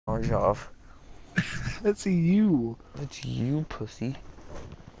ARJAV. That's you. That's you, pussy.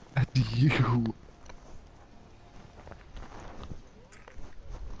 That's you.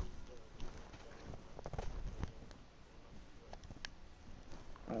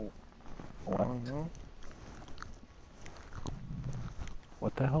 Oh, I What? don't know.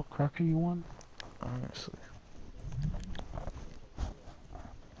 What the hell crack are you on? Honestly.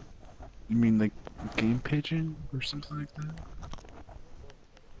 You mean like game pigeon or something like that?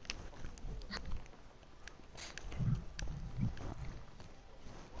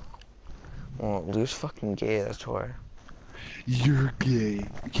 Well, Lou's fucking gay, that's why. You're gay.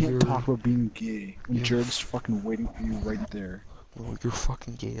 You can't You're... talk about being gay when You're... Jared's fucking waiting for you right there. Well, you're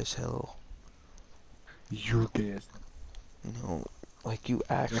fucking gay as hell. You're gay. No, like you You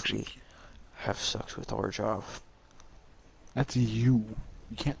actually actually can't. have sex with ARJAV. That's you.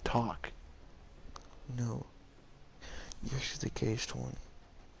 You can't talk. No, you're actually the gayest one.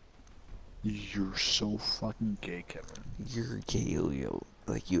 You're so fucking gay, Kevin. You're gay, Leo.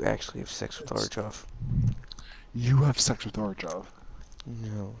 Like you actually have sex with ARJAV. You have sex with ARJAV.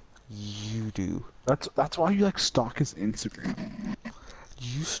 No, you do. That's why you like stalk his Instagram.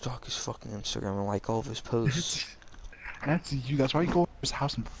 You stalk his fucking Instagram and like all of his posts. That's you. That's why you go to his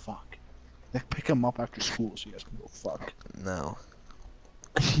house and fuck. Like pick him up after school so you guys can go fuck. No.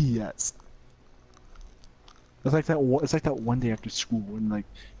 Yes. It's like that. It's like that one day after school when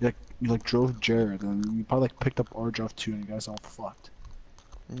you drove Jared and you probably like picked up ARJAV too and you guys all fucked.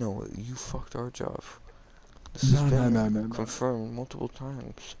 No, you fucked ARJAV. This has been confirmed multiple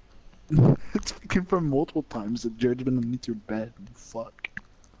times. It's been confirmed multiple times that Jared's been underneath your bed and fuck.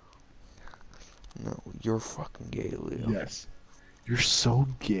 No, you're fucking gay, Leo. Yes. You're so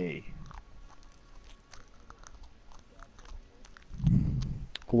gay.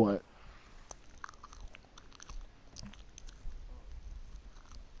 What?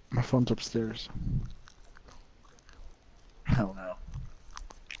 My phone's upstairs. Hell no.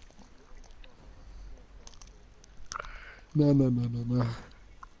 No.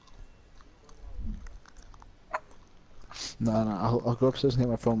 No. I'll go upstairs and get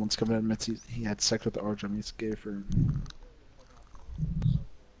my phone once Kevin admits he had sex with the ARJAV. He's gay for.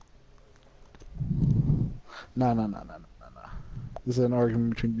 No. This is an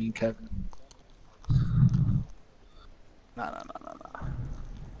argument between me and Kevin. No.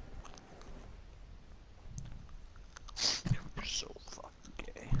 You're so fucking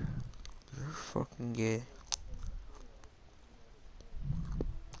gay. You're fucking gay.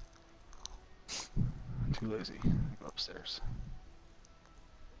 I'm too lazy. Go upstairs.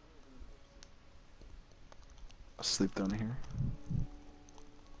 I'll sleep down here.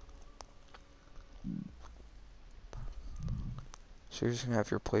 So you're just gonna have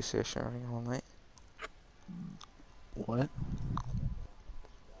your PlayStation running all night? What?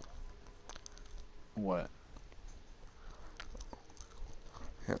 What?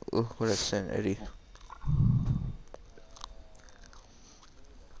 Yeah, look what I sent, Eddie.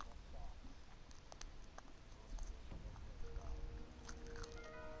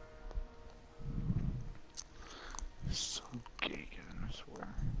 You're so gay, Kevin, I swear.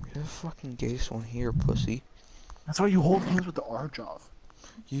 You're the fucking gayest one here, pussy. That's why you hold hands with the ARJAV.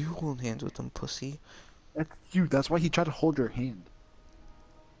 You hold hands with them, pussy. That's you. That's why he tried to hold your hand.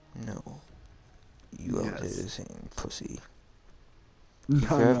 No. You held Yes. his hand, pussy.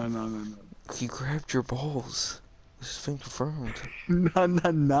 No. He grabbed your balls. This has been confirmed.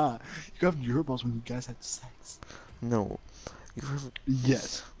 Nah. You grabbed your balls when you guys had sex. No. You grabbed,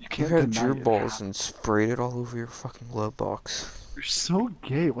 Yes. You you can't grabbed deny your it. balls and sprayed it all over your fucking glove box. You're so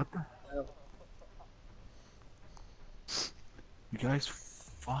gay. What the hell? You guys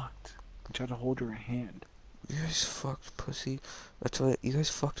fucked. You tried to hold your hand. You guys fucked, pussy. That's why you guys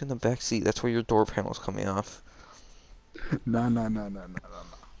fucked in the back seat. That's why your door panel's coming off. No.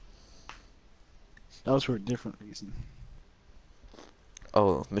 That was for a different reason.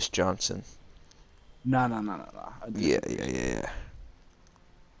 Oh, Miss Johnson. No. Yeah.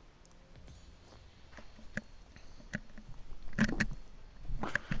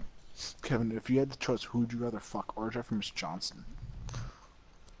 Kevin, if you had the choice, who would you rather fuck, ARJAV or Miss Johnson?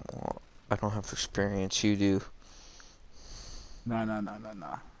 Well, I don't have experience. You do. No.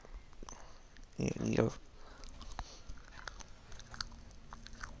 Yeah, you know.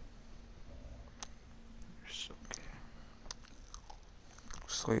 You're so gay.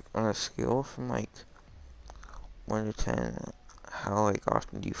 It's like on a scale from like 1 to 10, how like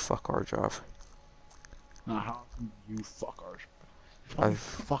often do you fuck ARJAV? Now, how often do you fuck ARJAV? I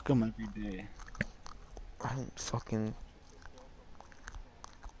fuck him every day. I don't fucking.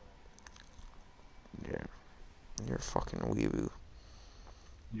 Yeah, you're fucking a weeboo.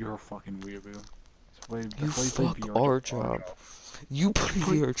 You're a fucking weirdo. You That's why you play fuck VR chat with ARJAV. ARJAV. You You play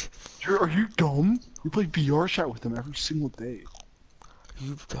play, VR. are you dumb? You play VR chat with him every single day.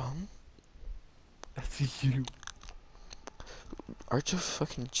 You dumb? That's you. ARJAV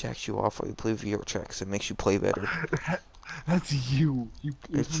fucking jacks you off while you play VR chat 'cause it makes you play better. That's you. You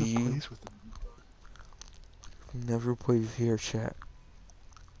It's want to you. place with him. Never play VR chat.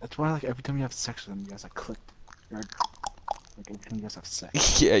 That's why like every time you have sex with him, you guys like clicked. You're like every time you guys have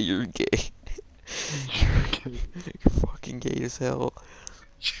sex. Yeah, you're gay. You're gay. You're fucking gay as hell.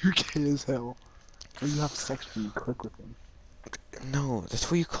 You're gay as hell. Or you have sex with him, you click with him. No,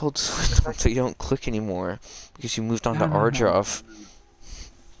 that's what you called It's switch like so you don't click anymore. Because you moved on to no. ARJAV.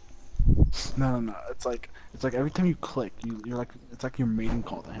 No. It's like every time you click, you're like it's like your mating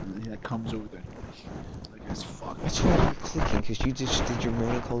call to him, and he like comes over there, like as fuck. That's why you're clicking, because you just did your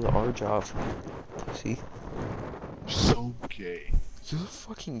main call to ARJAV. See? So gay. You're the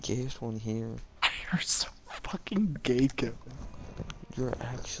fucking gayest one here. You're so fucking gay, Kevin. You're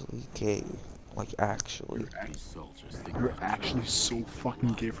actually gay. Like, actually. You're actually so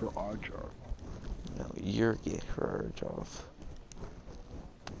fucking gay for ARJAV. No, you're gay for ARJAV.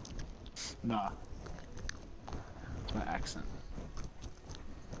 Nah, it's my accent.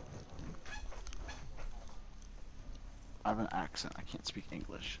 I have an accent. I can't speak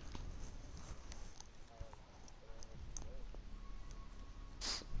English.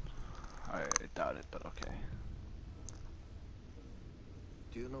 I doubt it, but okay.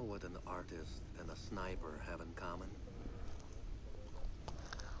 Do you know what an artist and a sniper have in common?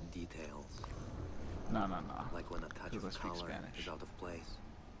 Details. No. Like when a touch Because I of speak color Spanish. is out of place.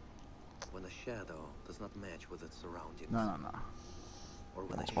 When a shadow does not match with its surroundings. No. Or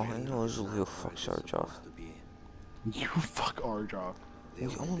when a All I shade know is is not Leo where it fucks is ARJAV. supposed to be. You fuck ARJAV. The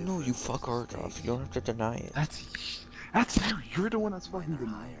We all only know you difference fuck is the ARJAV. stakes You don't have to deny it. That's you. You're the one that's mine fucking are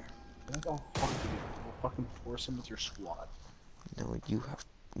denying. higher. That's all fucking you. We'll fucking force him with your squad. No,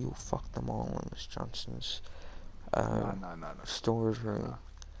 you fuck them all in Miss Johnson's, No. storeroom.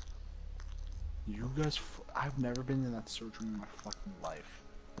 You guys, I've never been in that surgery in my fucking life.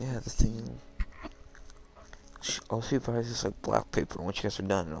 Yeah, the thing. All she buys is like black paper. Once you guys are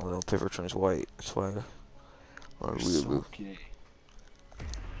done, all the paper turns white. That's why. You're We so gay.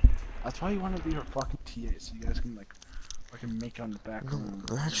 That's why you want to be her fucking TA, so you guys can like fucking make it on the back No, room.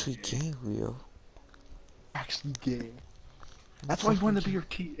 you're actually gay, Leo. Actually gay. You're That's why you want to fucking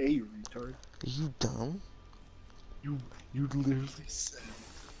be her TA, you retard. Are you dumb? You literally said.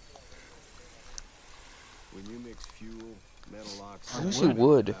 When you mix fuel, metal I oxide, wish you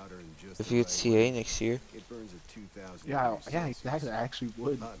would. powder in just If the you get right TA way, next year. it burns at 2,000 Yeah, degrees Celsius. exactly. I actually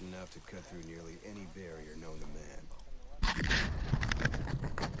would. Hot enough to cut through nearly any barrier known to man.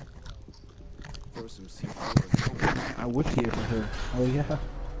 Throw some C4 I would TA for her. Oh yeah.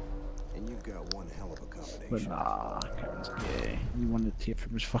 and you've got one hell of a But combination. nah, Kevin's gay. You wanted to TA for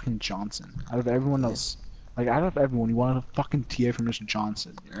Miss fucking Johnson. Out of everyone else, like out of everyone, you wanted a fucking TA for Miss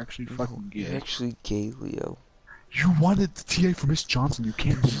Johnson. You're actually fucking You're gay. actually gay, Leo. You wanted the TA for Miss Johnson. You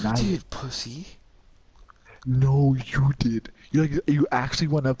can't You deny it. did, pussy. No, you did. You actually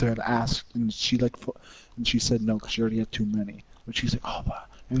went up there and asked, and she like, and she said no because she already had too many. But she's like, oh, but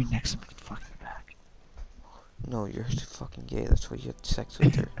maybe next time we can fuck her back. No, you're actually fucking gay. That's why you had sex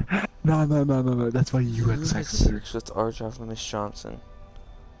with her. No. That's why you had sex with her. Sex with ARJAV and Miss Johnson.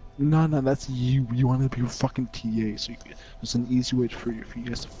 No, that's you. You wanted to be a fucking TA, so it's an easy way for you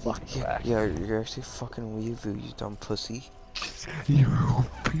guys to fuck her Yeah, back. yeah, you're actually fucking weeaboo, you dumb pussy.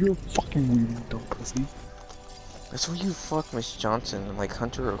 You're fucking weird, you dumb pussy. That's why you fuck Miss Johnson and like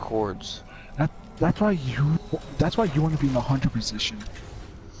Hunter Accords. That's why you want to be in the hunter position.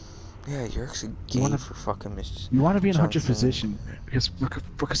 Yeah, you're actually You gay wanna- for fucking Miss You want to be in a hunter Johnson. position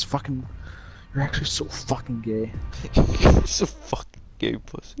because fucking you're actually so fucking gay. You're so fucking gay,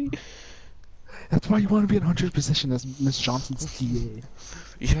 pussy. That's why you want to be in hunter's position as Miss Johnson's TA.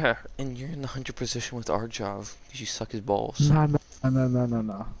 Yeah, and you're in the hunter position with ARJAV because you suck his balls.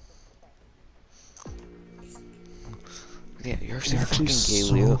 No. Yeah, you're You're actually actually fucking gay,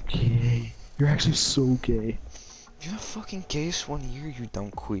 so Leo. gay. You're actually so gay. You're the fucking gayest one here, you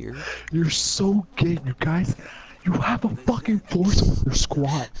dumb queer. You're so gay, you guys. You have a fucking foursome with your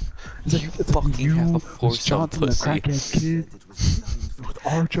squad. It's like, You it's like fucking you, have a Miss foursome, Johnson, the pussy. crackhead kid, with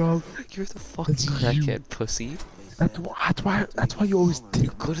ARJAV. You're the fucking That's you. crackhead, pussy. That's why you always You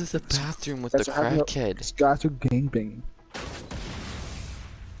think. go to the bathroom with That's the why having crackhead. These guys are gangbanging.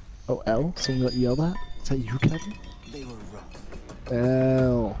 Oh, L? Someone got yelled at? Is that you, Kevin? They were rough.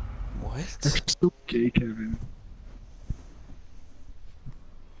 L. You're What? so gay, Kevin.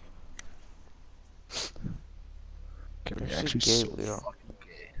 Kevin, you're You're so actually gay, so Leo. fucking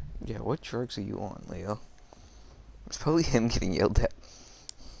gay. Yeah, what drugs are you on, Leo? It's probably him getting yelled at.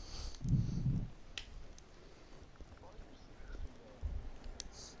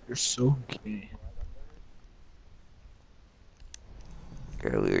 You're so gay.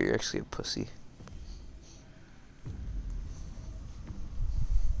 Yeah, Leo, you're actually a pussy.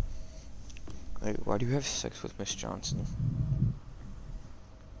 Like, why do you have sex with Miss Johnson?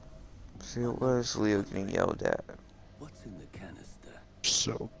 See, it was Leo getting yelled at. What's in the canister?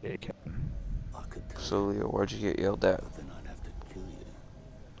 So gay, Kevin. I could tell So, you, Leo, why'd you get yelled at? but then I'd have to kill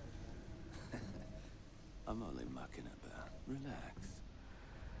you. I'm only mucking about. Relax.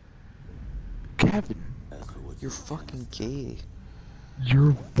 Kevin, As for what's You're in the fucking canister, gay.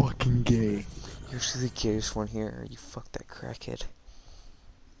 you're fucking gay. You're actually the gayest one here. You fuck that crackhead.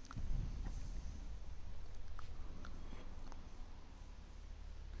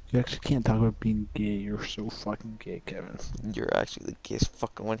 You actually can't talk about being gay. You're so fucking gay, Kevin. You're actually the gayest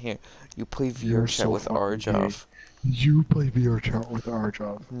fucking one here. You play VR You're chat so with fucking ARJAV. You play VR chat with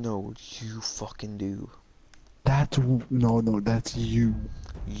ARJAV. No, you fucking do. No, that's you.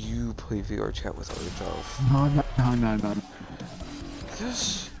 You play VR chat with ARJAV. No.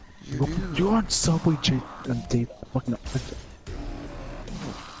 Yes, you do. You're on Subway and date fucking.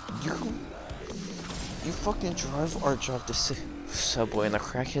 You fucking drive ARJAV to Subway, and the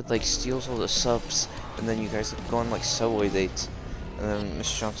crackhead like steals all the subs, and then you guys go on like Subway dates, and then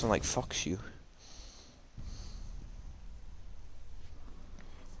Miss Johnson like fucks you.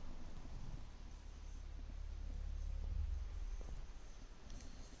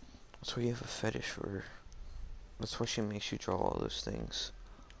 That's why you have a fetish for her. That's why she makes you draw all those things.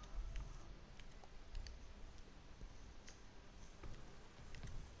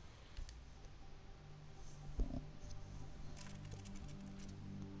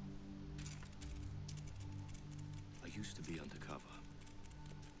 I used to be undercover.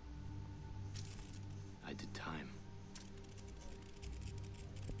 I did time.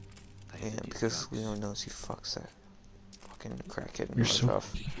 I had Yeah, to do because drugs. Leo knows he fucks that fucking crackhead and You're so.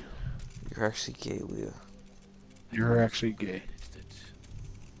 ARJAV. You're actually gay, Leo. You're actually gay.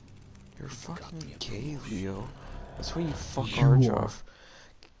 You're fucking gay, Leo. That's why you fuck You ARJAV. are.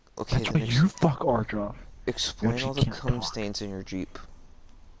 Okay, That's then why you fuck ARJAV. explain actually all the can't cum talk. stains in your Jeep.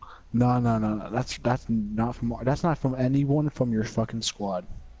 No. That's not from anyone from your fucking squad.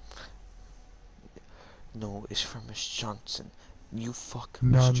 No, it's from Miss Johnson. You fuck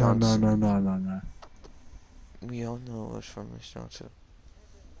No. Miss Johnson. No. We all know it's from Miss Johnson.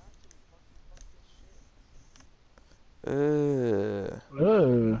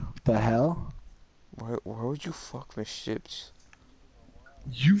 What the hell? Why would you fuck Miss Ships?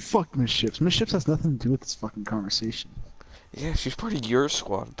 You fuck Miss Ships. Miss Ships has nothing to do with this fucking conversation. Yeah, she's part of your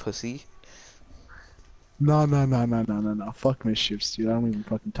squad, pussy. No. Fuck Miss Ships, dude. I don't even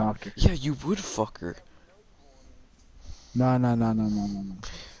fucking talk to her. Yeah, you would fuck her. No.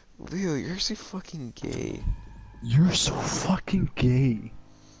 Leo, you're actually fucking gay. You're so fucking gay.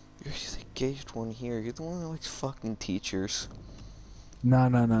 You're actually the gayest one here. You're the one that likes fucking teachers.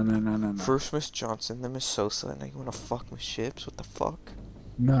 No. First Miss Johnson, then Miss Sosa, and now you wanna fuck Miss Ships? What the fuck?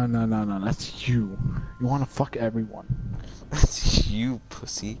 No. That's you. You wanna fuck everyone. That's you,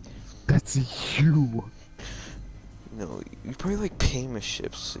 pussy. That's you. No, you probably like pay Miss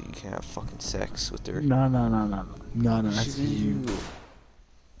Ships so you can have fucking sex with her. No. That's She you. do.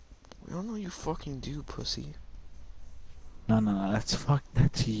 We all know you fucking do, pussy. No.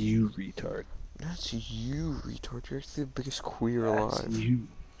 That's you, retard. That's you, retard. You're actually the biggest queer That's alive. you.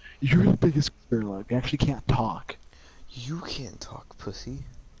 You're the biggest queer alive. You actually can't talk. You can't talk, pussy.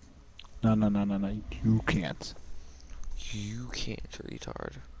 No. You can't. You can't,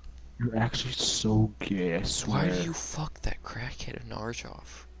 retard. You're actually so gay, I swear. Why do you fuck that crackhead in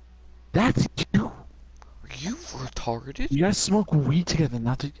ARJAV? That's you. Are you retarded? You guys smoke weed together,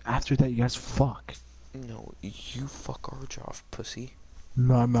 not to, after that you guys fuck. No, you fuck ARJAV, pussy.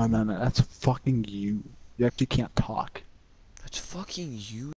 No. That's fucking you. You actually can't talk. That's fucking you,